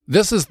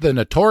This is the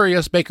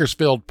Notorious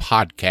Bakersfield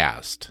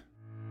Podcast.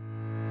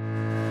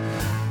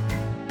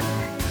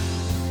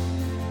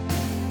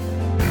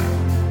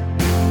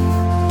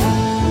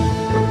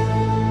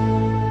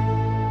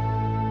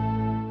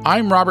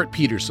 I'm Robert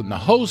Peterson, the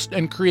host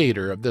and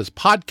creator of this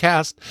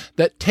podcast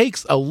that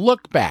takes a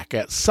look back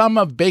at some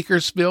of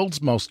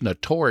Bakersfield's most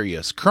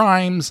notorious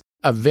crimes,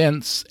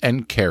 events,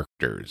 and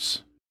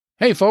characters.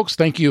 Hey folks,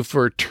 thank you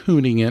for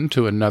tuning in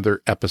to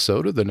another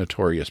episode of the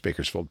Notorious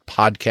Bakersfield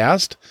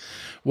Podcast.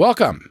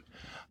 Welcome.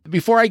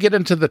 Before I get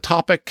into the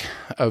topic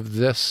of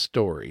this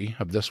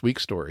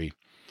week's story,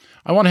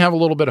 I want to have a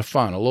little bit of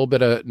fun, a little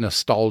bit of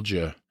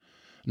nostalgic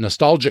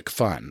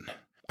fun.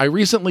 I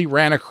recently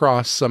ran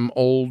across some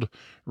old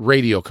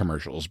radio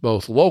commercials,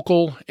 both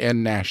local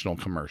and national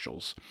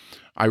commercials.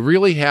 I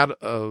really had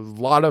a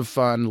lot of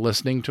fun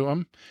listening to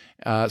them,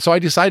 so I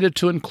decided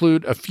to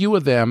include a few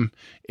of them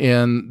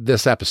in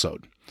this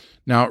episode.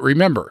 Now,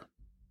 remember,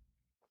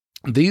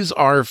 these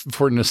are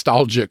for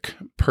nostalgic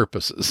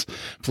purposes.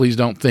 Please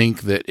don't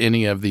think that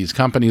any of these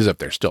companies, if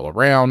they're still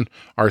around,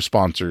 are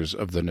sponsors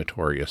of the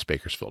Notorious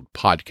Bakersfield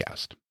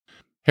Podcast.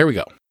 Here we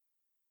go.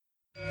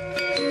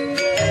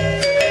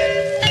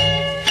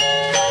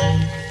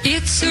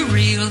 It's a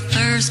real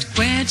thirst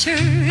quencher,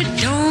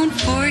 don't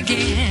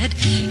forget.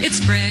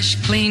 Its fresh,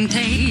 clean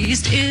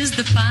taste is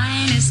the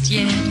finest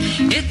yet.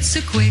 It's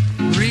a quick,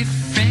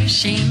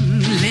 refreshing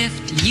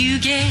lift you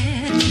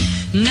get.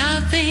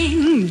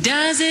 Nothing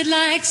does it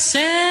like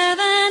 7-Up.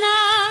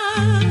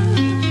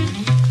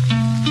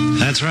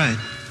 That's right.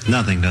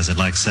 Nothing does it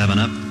like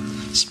 7-Up.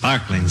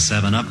 Sparkling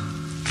 7-Up.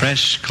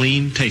 Fresh,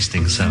 clean,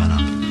 tasting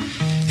 7-Up.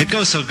 It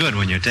goes so good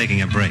when you're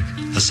taking a break,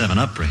 a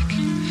 7-Up break.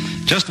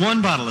 Just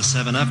one bottle of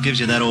 7-Up gives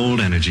you that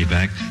old energy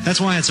back. That's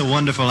why it's a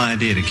wonderful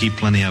idea to keep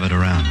plenty of it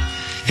around.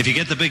 If you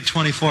get the big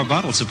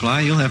 24-bottle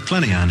supply, you'll have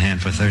plenty on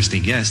hand for thirsty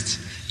guests.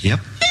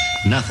 Yep,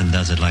 nothing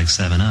does it like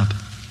 7-Up.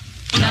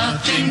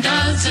 Nothing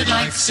does it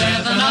like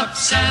 7-Up,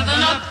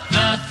 7-Up.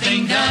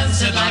 Nothing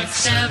does it like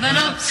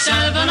 7-Up,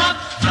 7-Up.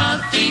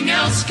 Nothing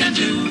else can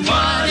do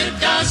what it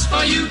does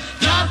for you.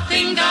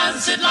 Nothing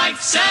does it like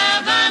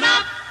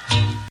 7-Up.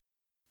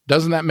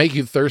 Doesn't that make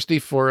you thirsty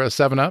for a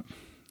 7-Up?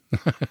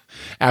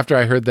 After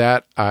I heard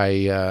that,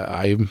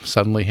 I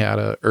suddenly had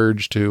an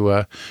urge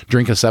to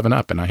drink a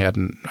 7-Up, and I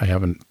haven't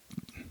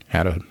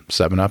had a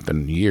 7-Up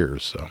in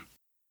years. So,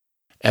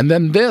 and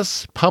then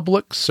this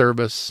public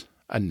service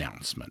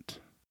announcement.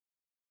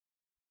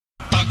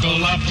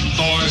 Buckle up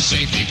for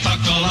safety.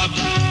 Buckle up.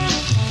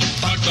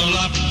 Buckle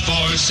up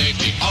for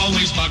safety.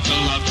 Always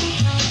buckle up.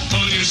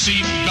 Pull your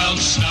seatbelt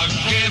snug.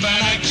 Give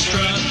an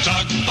extra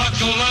tug.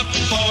 Buckle up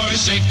for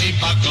safety.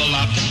 Buckle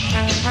up.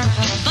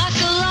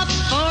 Buckle up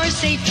for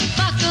safety.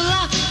 Buckle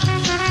up.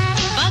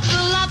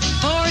 Buckle up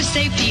for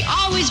safety.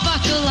 Always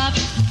buckle up.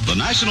 The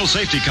National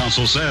Safety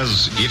Council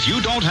says if you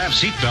don't have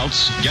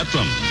seatbelts, get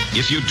them.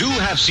 If you do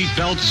have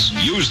seatbelts,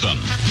 use them.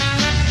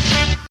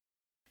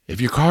 If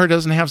your car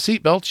doesn't have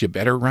seatbelts, you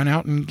better run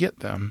out and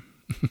get them.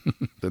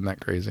 Isn't that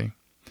crazy?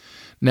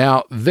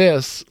 Now,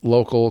 this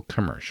local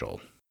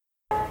commercial.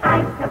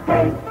 Ice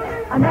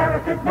Capade,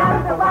 America's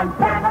 #1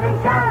 family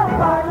show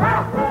for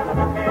laughs and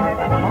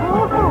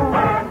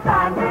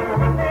fun.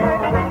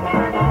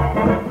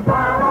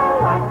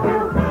 Swallow and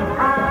chew.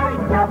 Ice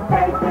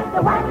Capade is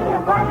the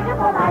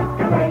wonderful Ice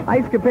Capade.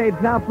 Ice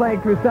Capade's now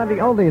playing through Sunday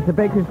only at the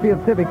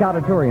Bakersfield Civic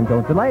Auditorium.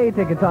 Don't delay.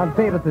 Tickets on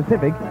sale at the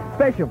Civic.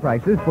 Special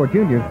prices for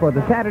juniors for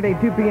the Saturday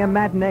 2 p.m.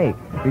 matinee.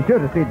 Be sure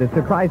to see the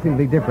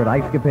surprisingly different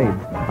Ice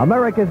Capades.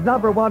 America's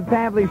 #1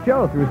 family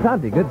show through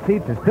Sunday. Good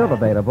seats are still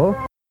available.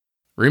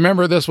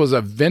 Remember, this is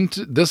a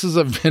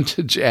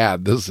vintage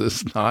ad. This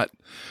is not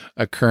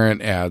a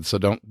current ad. So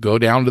don't go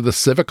down to the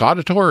Civic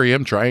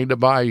Auditorium trying to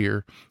buy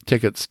your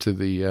tickets to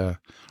the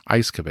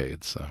Ice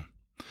Capades. So,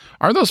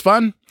 aren't those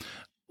fun?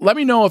 Let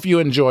me know if you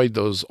enjoyed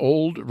those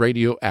old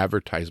radio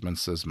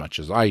advertisements as much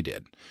as I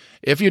did.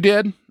 If you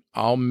did,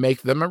 I'll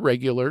make them a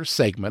regular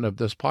segment of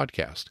this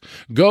podcast.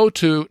 Go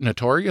to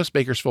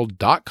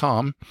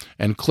notoriousbakersfield.com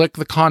and click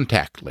the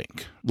contact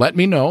link. Let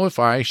me know if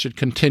I should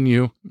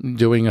continue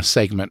doing a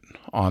segment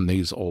on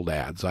these old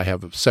ads. I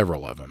have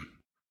several of them.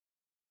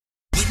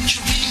 Wouldn't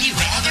you really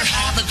rather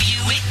have a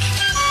Buick?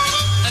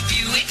 A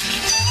Buick?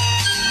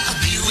 A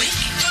Buick?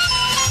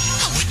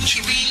 Wouldn't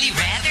you really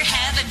rather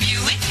have a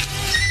Buick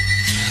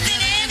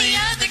than any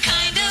other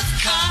kind of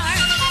car?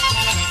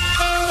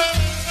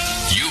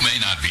 You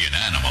may not be an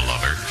animal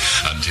lover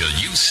until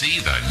you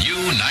see the new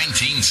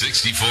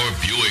 1964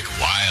 Buick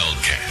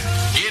Wildcat.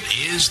 It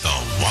is the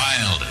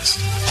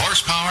wildest.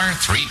 Horsepower,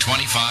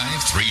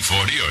 325,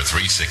 340, or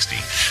 360.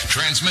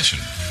 Transmission,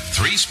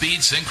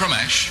 3-speed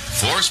Synchromesh,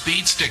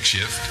 4-speed stick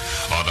shift,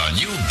 or the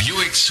new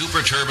Buick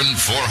Super Turbine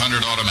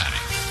 400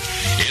 automatic.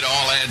 It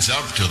all adds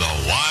up to the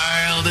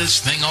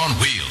wildest thing on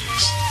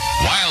wheels.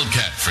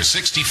 Wildcat for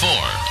 64.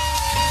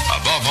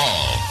 Above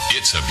all,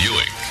 it's a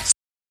Buick.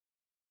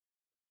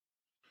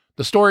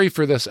 The story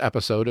for this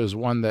episode is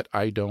one that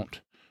I don't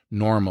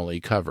normally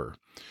cover.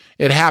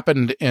 It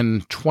happened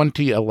in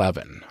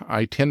 2011.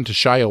 I tend to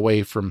shy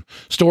away from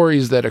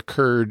stories that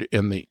occurred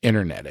in the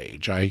internet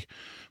age. I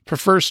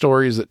prefer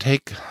stories that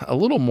take a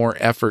little more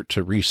effort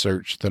to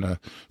research than a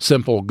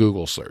simple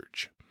Google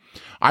search.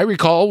 I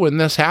recall when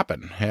this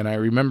happened, and I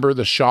remember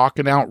the shock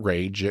and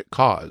outrage it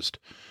caused.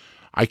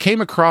 I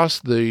came across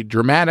the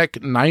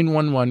dramatic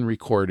 911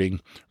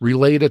 recording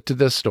related to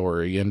this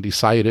story and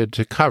decided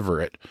to cover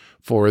it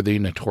for the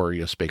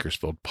Notorious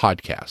Bakersfield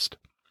podcast.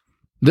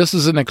 This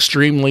is an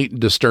extremely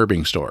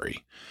disturbing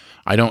story.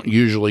 I don't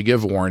usually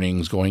give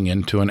warnings going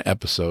into an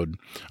episode.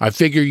 I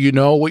figure you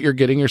know what you're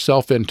getting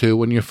yourself into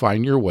when you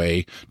find your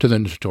way to the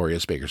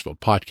Notorious Bakersfield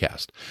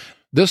podcast.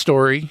 This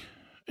story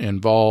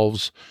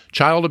involves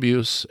child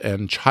abuse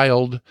and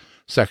child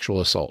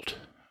sexual assault.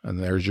 And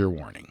there's your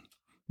warning.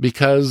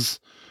 Because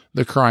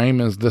the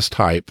crime is this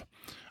type,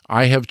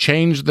 I have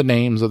changed the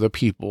names of the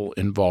people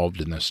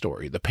involved in this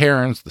story. The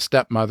parents, the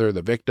stepmother,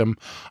 the victim.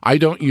 I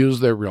don't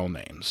use their real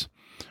names.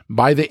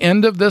 By the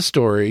end of this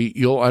story,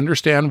 you'll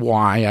understand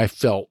why I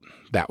felt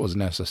that was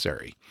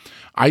necessary.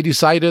 I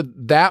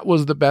decided that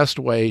was the best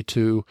way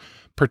to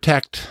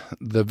protect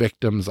the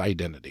victim's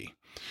identity.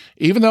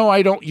 Even though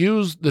I don't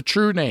use the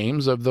true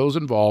names of those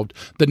involved,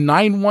 the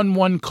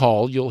 911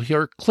 call you'll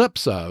hear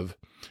clips of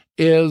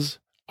is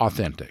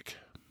authentic.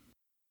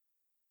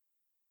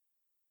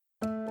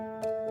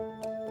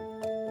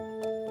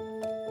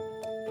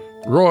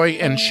 Roy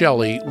and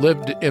Shelley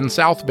lived in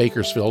South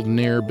Bakersfield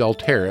near Bell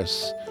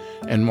Terrace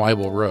and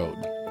Weibel Road.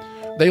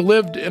 They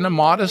lived in a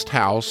modest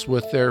house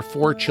with their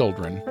 4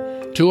 children,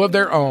 2 of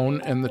their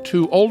own, and the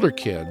 2 older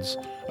kids,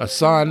 a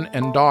son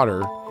and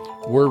daughter,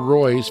 were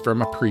Roy's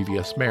from a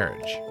previous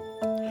marriage.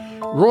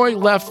 Roy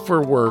left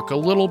for work a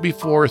little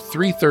before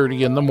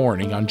 3:30 in the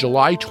morning on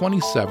July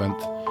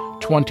 27th,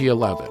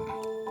 2011.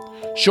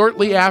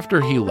 Shortly after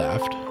he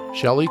left,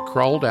 Shelley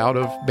crawled out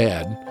of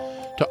bed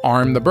to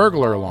arm the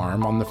burglar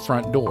alarm on the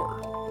front door.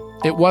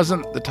 It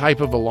wasn't the type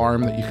of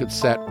alarm that you could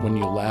set when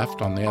you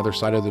left on the other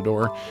side of the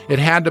door. It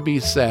had to be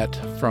set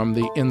from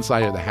the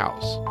inside of the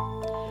house.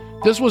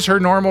 This was her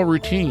normal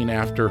routine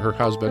after her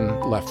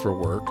husband left for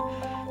work.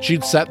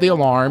 She'd set the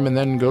alarm and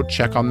then go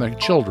check on the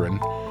children,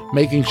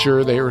 making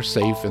sure they were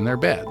safe in their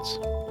beds.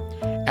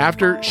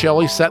 After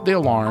Shelley set the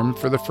alarm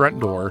for the front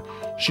door,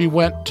 she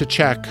went to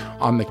check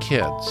on the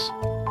kids.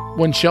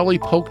 When Shelley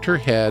poked her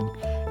head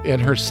in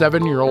her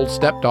 7-year-old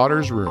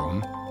stepdaughter's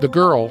room, the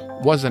girl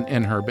wasn't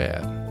in her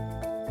bed.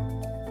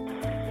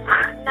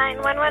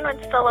 911,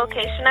 what's the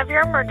location of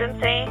your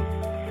emergency?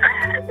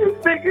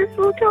 It's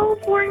Bakersfield,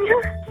 California.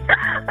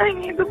 I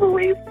need the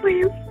police,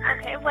 please.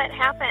 Okay, what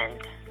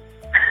happened?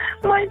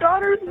 My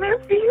daughter's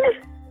missing.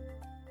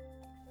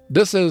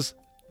 This is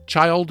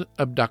Child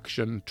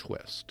Abduction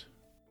Twist.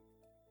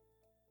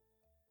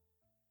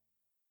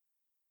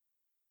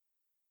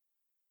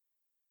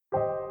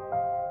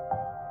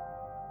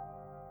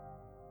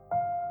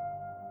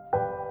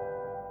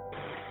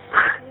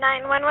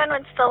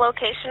 What's the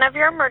location of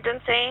your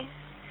emergency?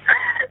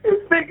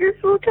 It's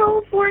Bakersfield,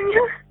 California.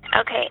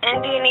 Okay,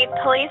 and do you need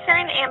police or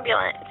an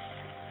ambulance?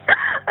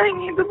 I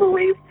need the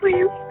police,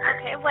 please.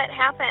 Okay, what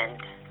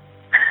happened?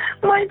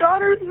 My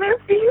daughter's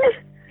missing.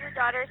 Your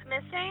daughter's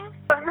missing?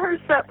 I'm her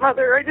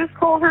stepmother. I just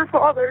called her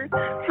father.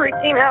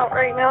 Freaking out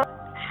right now.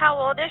 How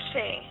old is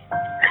she?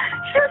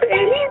 She's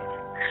 8.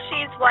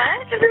 She's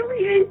what? She'll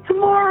be 8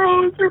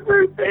 tomorrow. It's her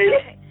birthday.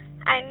 Okay.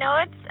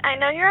 I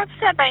know you're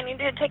upset, but I need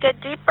you to take a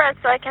deep breath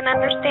so I can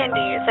understand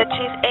you. You said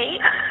she's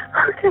 8?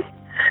 Okay.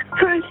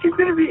 So she's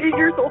going to be 8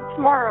 years old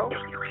tomorrow.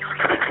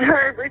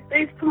 Her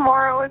birthday's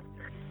tomorrow,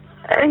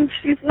 and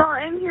she's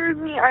not in here with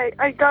me.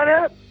 I got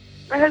up.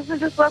 My husband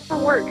just left for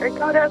work. I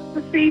got up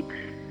to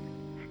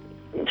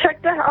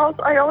check the house.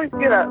 I always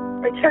get up.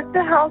 I check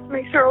the house,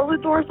 make sure all the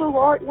doors are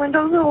locked,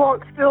 windows are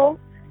locked still,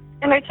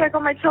 and I check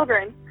on my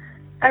children.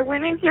 I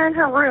went in here in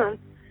her room,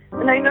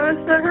 and I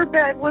noticed that her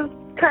bed was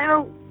kind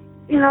of,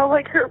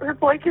 like her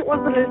blanket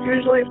wasn't as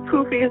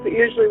poofy as it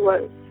usually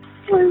was.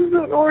 I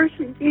don't know where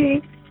she'd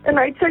be. And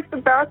I checked the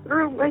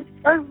bathroom.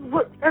 I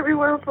looked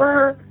everywhere for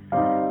her.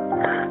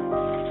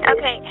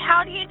 Okay,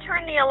 how do you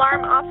turn the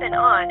alarm off and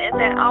on? Is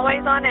it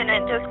always on and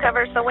it just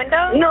covers the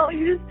windows? No,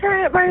 you just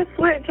turn it by a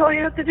switch. All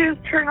you have to do is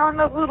turn on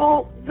the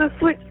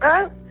switch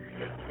up,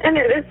 and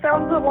it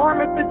sounds the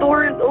alarm if the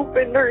door is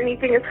opened or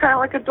anything. It's kind of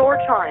like a door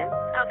chime.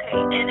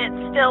 Okay, and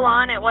it's still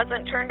on? It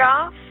wasn't turned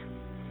off?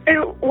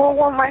 Well,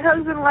 when my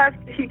husband left,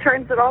 he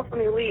turns it off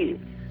when he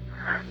leaves.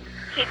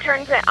 He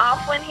turns it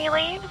off when he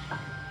leaves?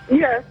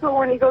 Yeah, so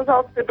when he goes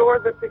out the door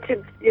that the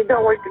kids, you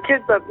don't wake the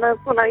kids up, and that's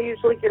when I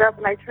usually get up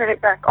and I turn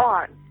it back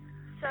on.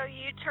 So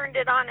you turned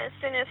it on as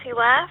soon as he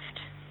left?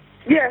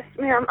 Yes,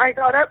 ma'am. I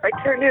got up, I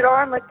turned it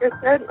on, like I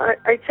said.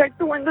 I checked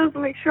the windows to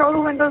make sure all the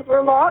windows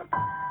were locked.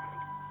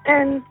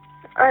 And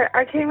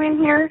I came in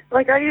here,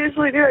 like I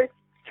usually do. I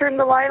turned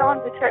the light on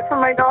to check for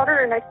my daughter,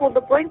 and I pulled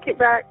the blanket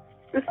back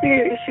to see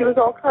if she was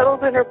all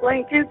cuddled in her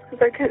blankets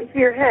because I couldn't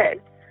see her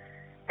head.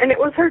 And it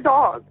was her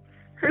dog.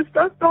 Her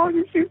stuffed dog,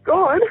 and she's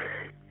gone.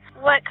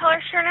 What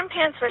color shirt and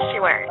pants was she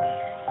wearing?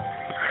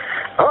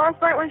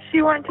 Last night when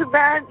she went to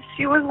bed,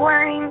 she was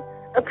wearing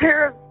a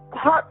pair of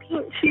hot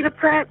pink cheetah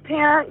print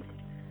pants,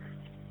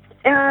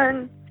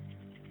 and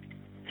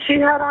she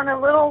had on a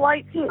little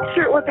light pink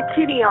shirt with a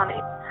kitty on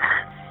it.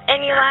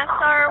 And you last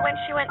saw her when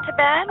she went to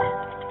bed?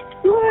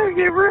 Well, I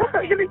gave her a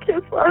hug and a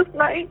kiss last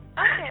night.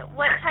 Okay,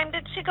 what time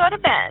did she go to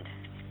bed?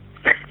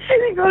 She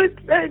didn't go to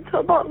bed until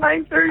about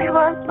 9:30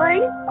 last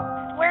night.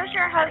 Where's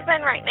your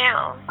husband right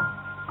now?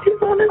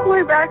 He's on his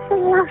way back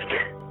from work.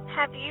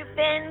 Have you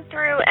been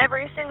through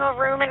every single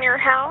room in your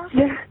house?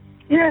 Yeah.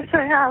 Yes,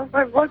 I have.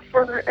 I've looked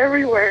for her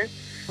everywhere.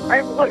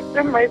 I've looked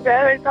in my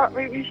bed. I thought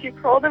maybe she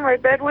crawled in my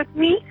bed with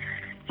me.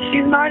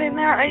 She's not in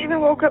there. I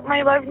even woke up my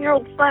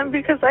 11-year-old son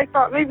because I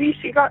thought maybe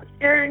she got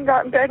scared and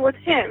got in bed with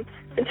him.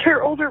 It's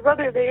her older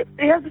brother.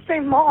 They have the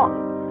same mom.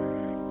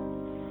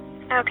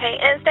 Okay,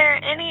 is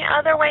there any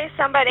other way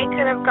somebody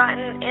could have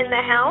gotten in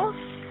the house?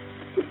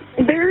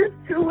 There's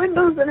 2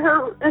 windows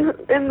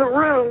in the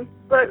room,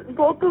 but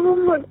both of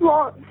them look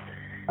locked.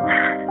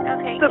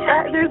 Okay.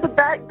 There's a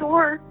back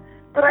door,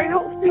 but I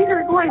don't see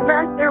her going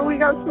back there. We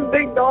got some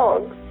big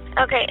dogs.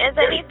 Okay, is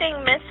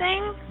anything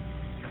missing?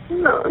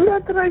 No,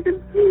 not that I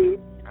can see.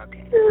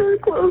 Okay. Her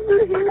clothes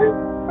are here.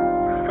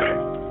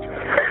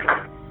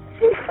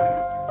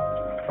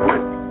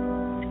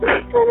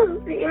 I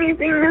don't see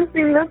anything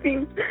missing,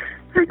 nothing.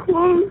 Her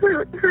clothes,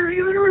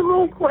 even her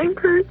little coin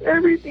purse,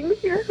 everything's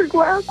here, her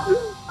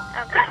glasses.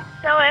 Okay,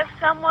 so if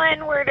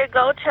someone were to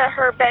go to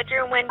her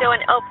bedroom window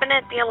and open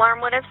it, the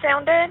alarm would have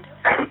sounded?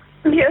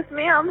 Yes,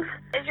 ma'am.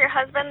 Is your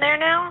husband there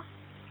now?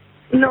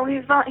 No,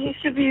 he's not. He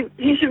should be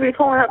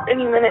pulling up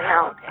any minute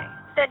now. Okay.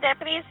 The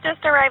deputies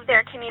just arrived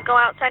there. Can you go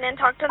outside and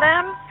talk to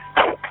them?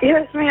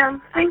 Yes,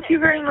 ma'am. Thank you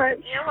very much.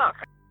 You're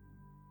welcome.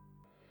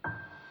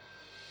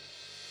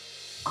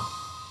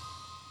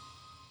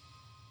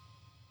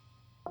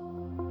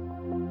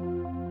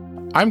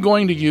 I'm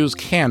going to use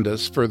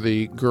Candace for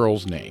the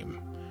girl's name.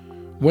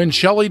 When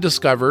Shelley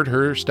discovered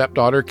her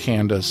stepdaughter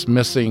Candace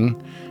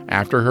missing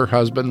after her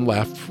husband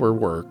left for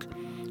work,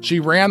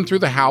 she ran through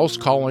the house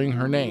calling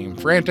her name,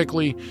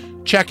 frantically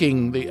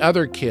checking the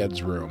other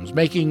kids' rooms,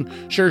 making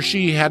sure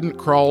she hadn't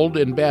crawled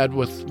in bed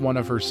with one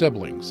of her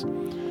siblings.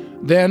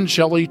 Then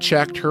Shelley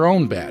checked her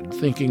own bed,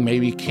 thinking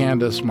maybe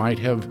Candace might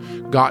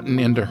have gotten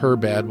into her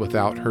bed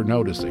without her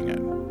noticing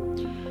it.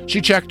 She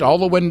checked all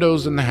the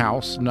windows in the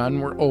house, none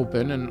were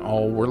open and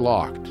all were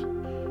locked.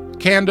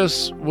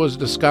 Candace was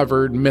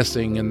discovered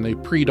missing in the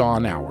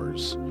pre-dawn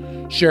hours.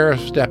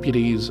 Sheriff's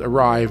deputies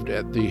arrived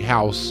at the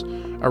house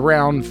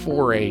around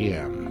 4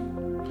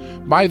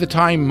 a.m. By the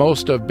time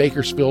most of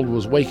Bakersfield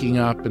was waking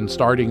up and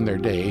starting their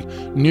day,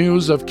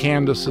 news of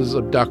Candace's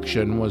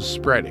abduction was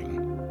spreading.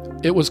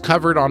 It was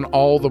covered on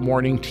all the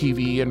morning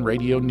TV and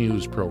radio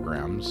news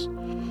programs.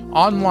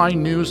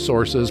 Online news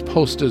sources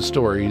posted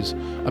stories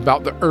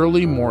about the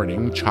early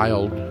morning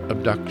child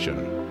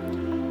abduction.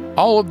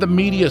 All of the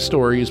media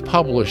stories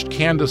published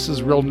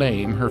Candace's real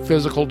name, her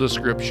physical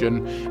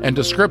description, and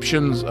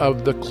descriptions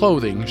of the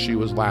clothing she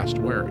was last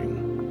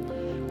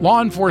wearing.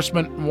 Law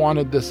enforcement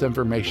wanted this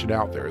information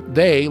out there.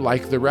 They,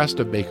 like the rest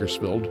of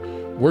Bakersfield,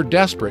 were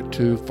desperate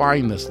to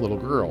find this little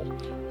girl,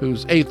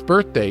 whose 8th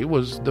birthday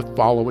was the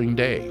following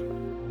day.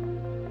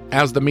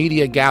 As the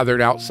media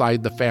gathered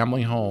outside the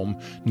family home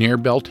near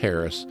Bell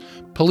Terrace,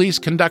 police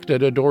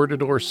conducted a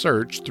door-to-door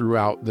search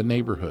throughout the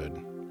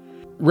neighborhood.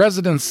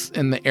 Residents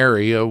in the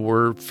area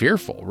were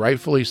fearful,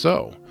 rightfully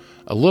so.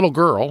 A little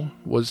girl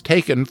was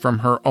taken from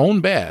her own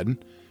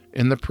bed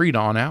in the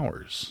pre-dawn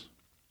hours.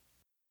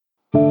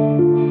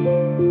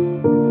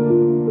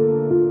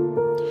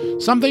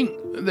 Something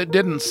that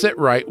didn't sit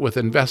right with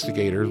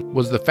investigators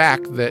was the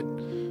fact that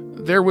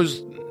there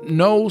was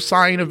no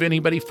sign of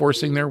anybody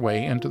forcing their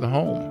way into the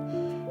home,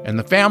 and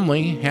the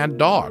family had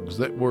dogs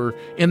that were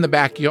in the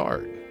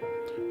backyard.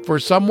 For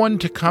someone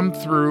to come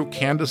through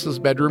Candace's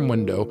bedroom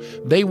window,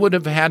 they would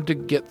have had to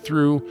get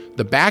through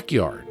the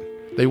backyard.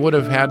 They would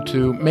have had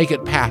to make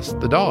it past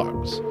the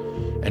dogs,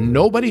 and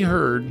nobody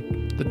heard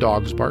the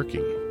dogs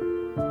barking.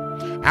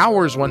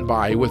 Hours went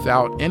by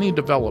without any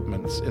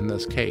developments in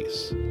this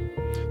case.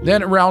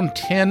 Then around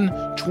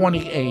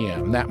 10:20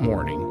 a.m. that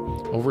morning,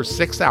 over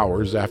 6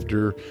 hours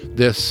after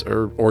this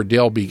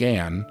ordeal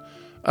began,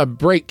 a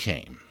break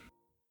came.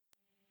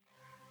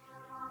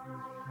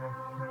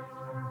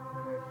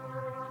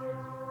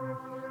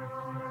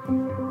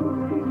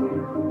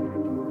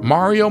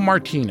 Mario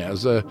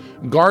Martinez, a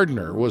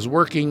gardener, was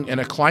working in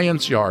a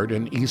client's yard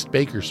in East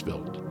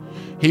Bakersfield.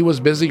 He was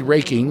busy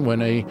raking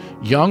when a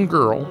young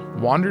girl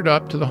wandered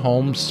up to the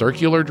home's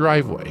circular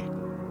driveway.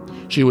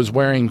 She was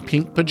wearing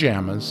pink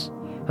pajamas.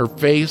 Her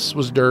face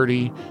was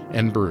dirty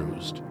and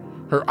bruised.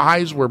 Her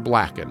eyes were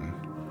blackened.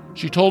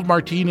 She told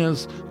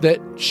Martinez that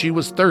she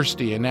was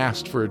thirsty and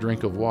asked for a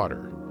drink of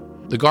water.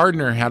 The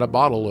gardener had a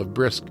bottle of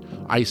brisk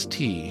iced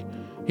tea.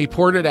 He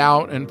poured it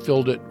out and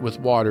filled it with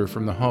water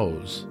from the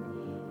hose.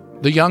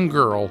 The young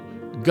girl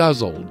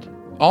guzzled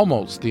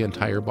almost the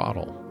entire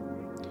bottle.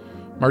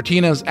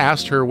 Martinez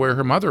asked her where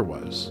her mother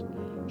was.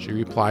 She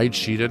replied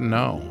she didn't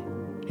know.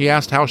 He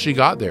asked how she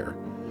got there.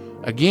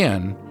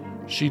 Again,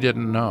 she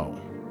didn't know.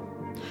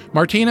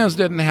 Martinez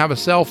didn't have a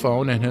cell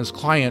phone and his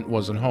client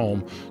wasn't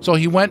home, so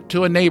he went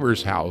to a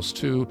neighbor's house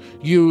to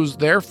use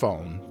their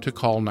phone to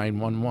call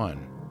 911.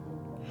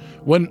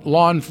 When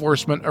law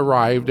enforcement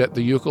arrived at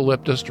the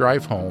Eucalyptus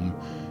Drive home,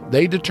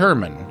 they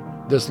determined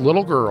this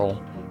little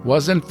girl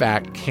was in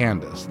fact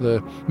Candace,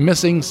 the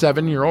missing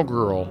 7-year-old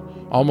girl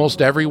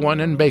almost everyone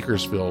in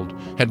Bakersfield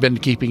had been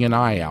keeping an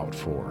eye out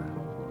for.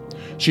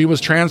 She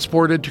was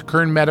transported to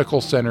Kern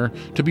Medical Center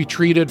to be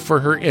treated for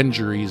her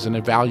injuries and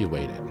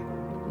evaluated.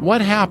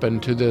 What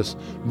happened to this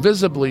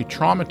visibly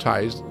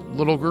traumatized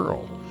little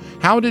girl?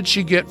 How did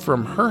she get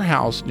from her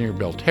house near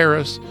Bell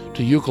Terrace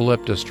to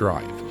Eucalyptus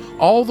Drive,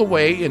 all the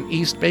way in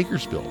East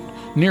Bakersfield,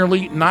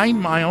 nearly 9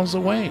 miles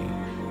away?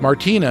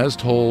 Martinez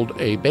told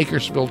a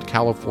Bakersfield,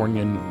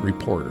 Californian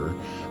reporter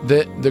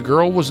that the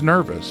girl was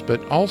nervous,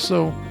 but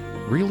also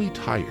really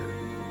tired.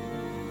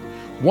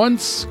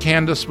 Once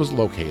Candace was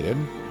located,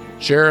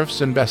 sheriff's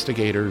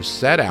investigators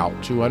set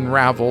out to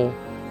unravel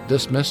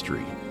this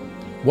mystery.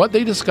 What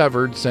they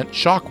discovered sent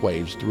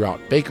shockwaves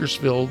throughout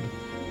Bakersfield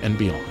and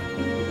beyond.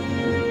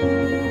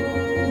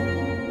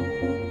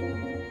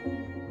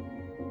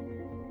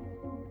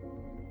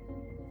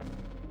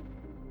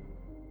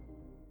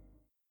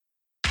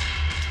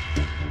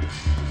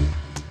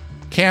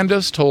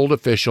 Candace told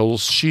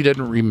officials she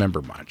didn't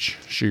remember much.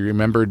 She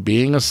remembered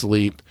being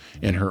asleep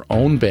in her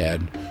own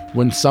bed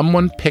when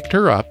someone picked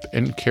her up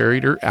and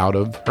carried her out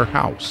of her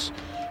house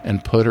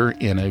and put her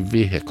in a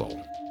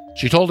vehicle.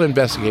 She told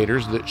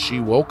investigators that she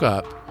woke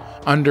up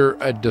under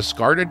a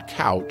discarded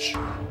couch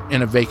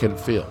in a vacant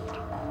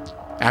field.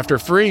 After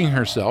freeing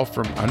herself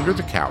from under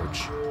the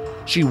couch,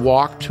 she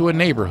walked to a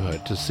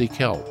neighborhood to seek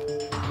help.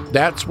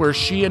 That's where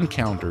she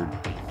encountered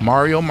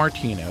Mario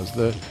Martinez,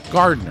 the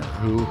gardener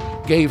who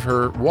gave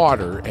her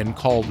water and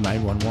called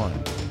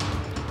 911.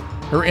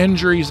 Her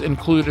injuries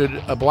included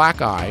a black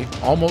eye,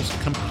 almost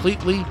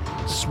completely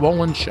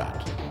swollen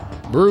shut,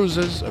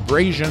 bruises,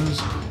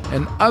 abrasions,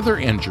 and other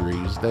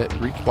injuries that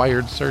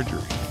required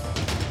surgery.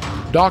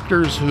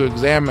 Doctors who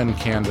examined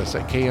Candace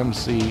at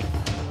KMC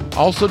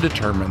also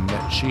determined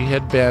that she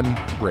had been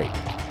raped.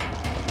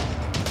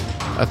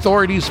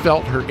 Authorities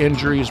felt her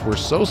injuries were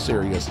so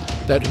serious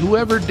that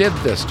whoever did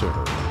this to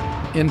her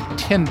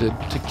intended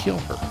to kill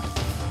her,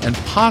 and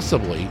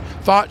possibly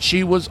thought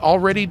she was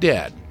already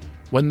dead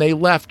when they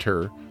left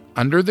her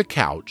under the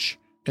couch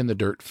in the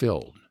dirt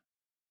field.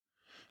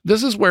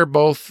 This is where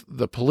both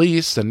the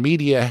police and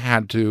media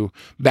had to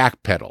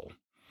backpedal.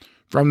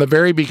 From the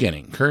very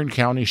beginning, Kern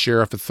County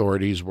Sheriff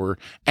authorities were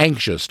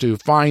anxious to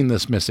find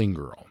this missing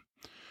girl.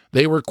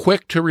 They were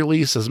quick to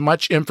release as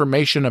much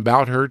information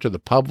about her to the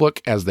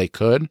public as they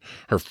could,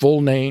 her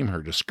full name,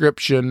 her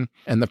description,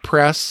 and the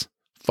press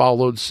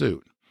followed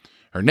suit.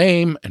 Her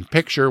name and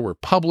picture were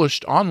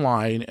published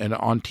online and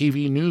on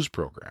TV news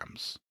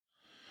programs.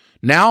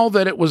 Now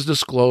that it was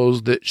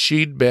disclosed that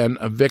she'd been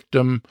a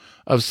victim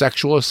of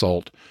sexual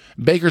assault,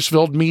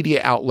 Bakersfield media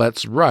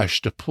outlets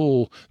rushed to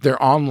pull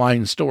their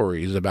online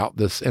stories about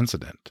this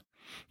incident.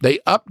 They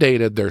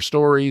updated their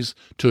stories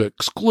to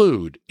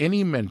exclude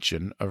any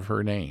mention of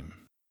her name.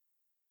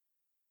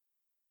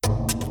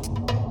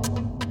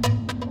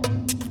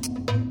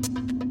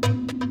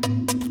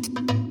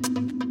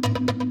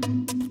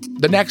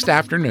 The next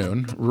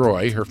afternoon,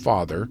 Roy, her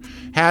father,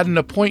 had an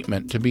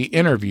appointment to be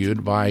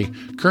interviewed by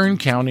Kern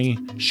County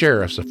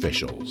Sheriff's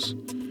officials.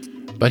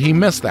 But he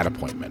missed that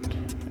appointment.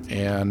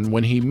 And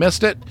when he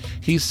missed it,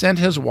 he sent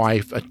his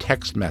wife a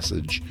text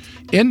message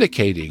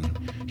indicating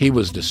he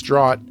was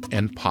distraught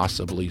and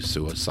possibly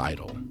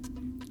suicidal.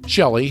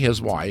 Shelley,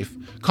 his wife,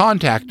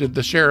 contacted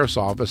the sheriff's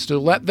office to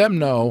let them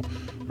know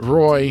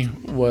Roy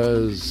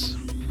was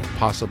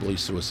possibly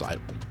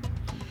suicidal.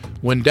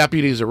 When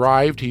deputies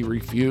arrived, he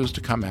refused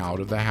to come out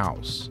of the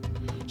house.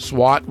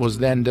 SWAT was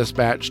then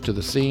dispatched to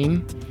the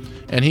scene,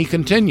 and he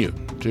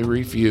continued to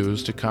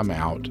refuse to come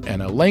out,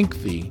 and a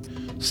lengthy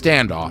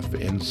standoff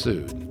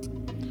ensued.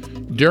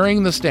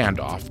 During the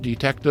standoff,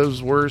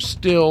 detectives were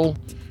still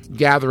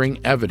gathering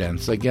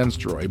evidence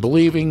against Roy,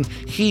 believing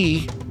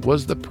he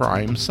was the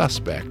prime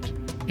suspect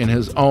in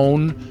his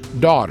own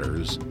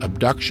daughter's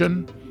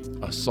abduction,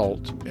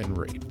 assault, and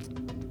rape.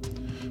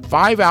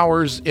 5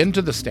 hours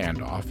into the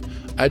standoff,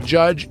 a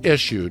judge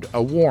issued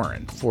a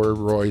warrant for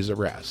Roy's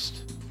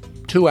arrest.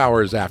 2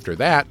 hours after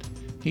that,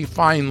 he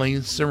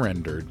finally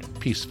surrendered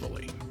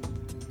peacefully.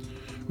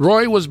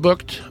 Roy was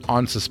booked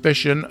on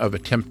suspicion of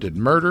attempted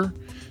murder,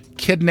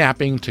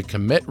 kidnapping to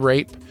commit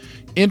rape,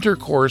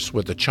 intercourse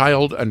with a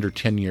child under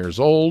 10 years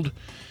old,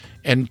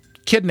 and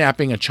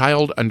kidnapping a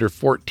child under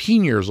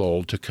 14 years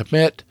old to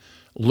commit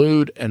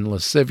lewd and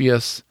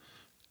lascivious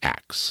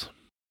acts.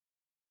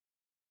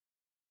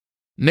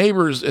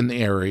 Neighbors in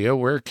the area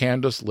where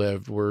Candace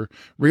lived were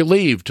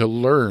relieved to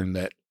learn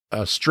that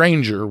a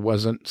stranger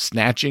wasn't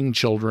snatching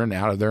children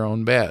out of their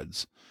own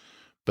beds.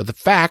 But the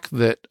fact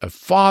that a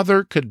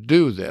father could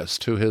do this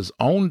to his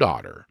own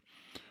daughter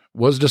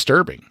was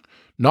disturbing,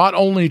 not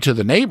only to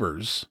the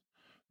neighbors,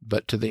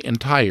 but to the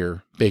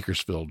entire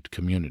Bakersfield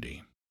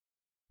community.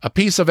 A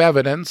piece of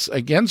evidence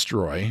against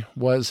Roy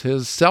was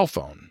his cell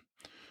phone.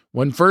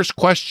 When first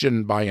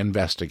questioned by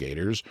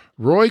investigators,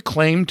 Roy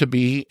claimed to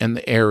be in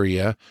the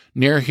area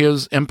near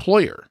his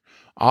employer,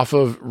 off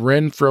of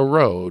Renfrew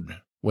Road,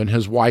 when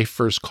his wife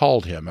first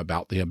called him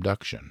about the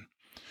abduction.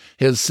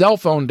 His cell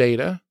phone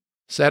data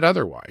said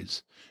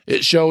otherwise.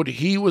 It showed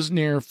he was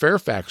near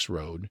Fairfax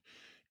Road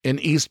in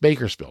East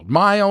Bakersfield,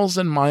 miles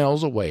and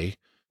miles away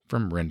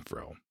from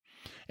Renfrew,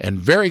 and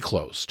very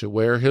close to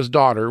where his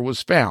daughter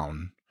was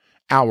found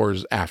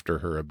hours after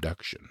her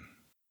abduction.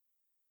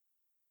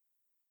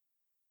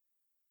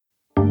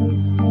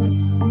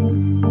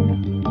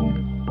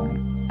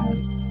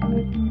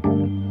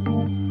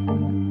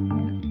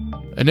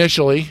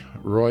 Initially,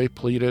 Roy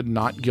pleaded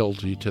not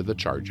guilty to the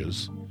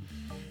charges.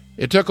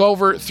 It took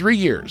over 3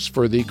 years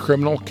for the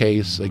criminal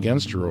case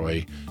against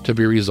Roy to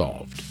be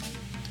resolved.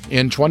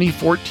 In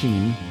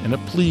 2014, in a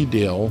plea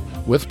deal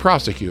with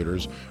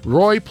prosecutors,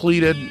 Roy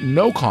pleaded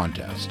no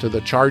contest to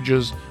the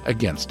charges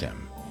against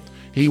him.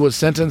 He was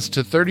sentenced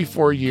to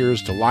 34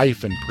 years to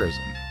life in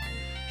prison.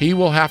 He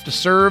will have to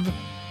serve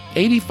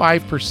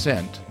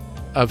 85%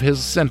 of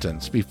his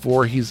sentence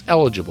before he's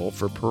eligible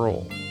for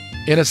parole.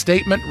 In a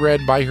statement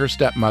read by her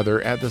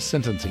stepmother at the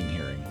sentencing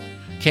hearing,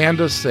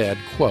 Candace said,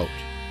 quote,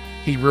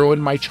 "He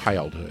ruined my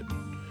childhood.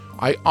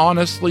 I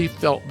honestly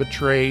felt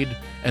betrayed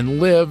and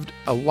lived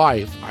a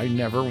life I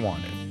never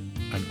wanted,"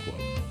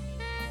 unquote.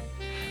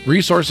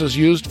 Resources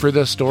used for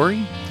this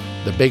story: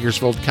 the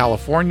Bakersfield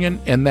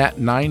Californian and that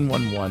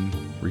 911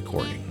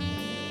 recording.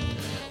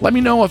 Let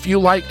me know if you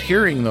liked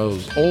hearing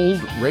those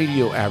old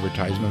radio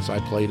advertisements I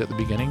played at the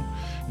beginning.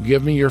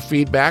 Give me your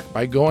feedback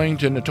by going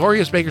to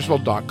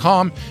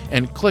notoriousbakersfield.com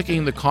and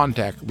clicking the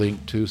contact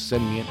link to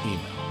send me an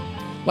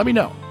email. Let me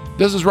know.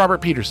 This is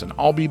Robert Peterson.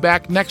 I'll be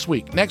back next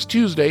week, next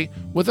Tuesday,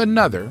 with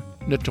another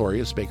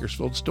Notorious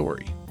Bakersfield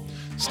story.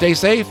 Stay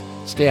safe,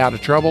 stay out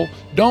of trouble,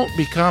 don't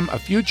become a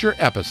future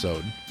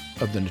episode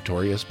of the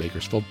Notorious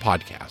Bakersfield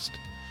podcast.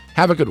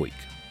 Have a good week.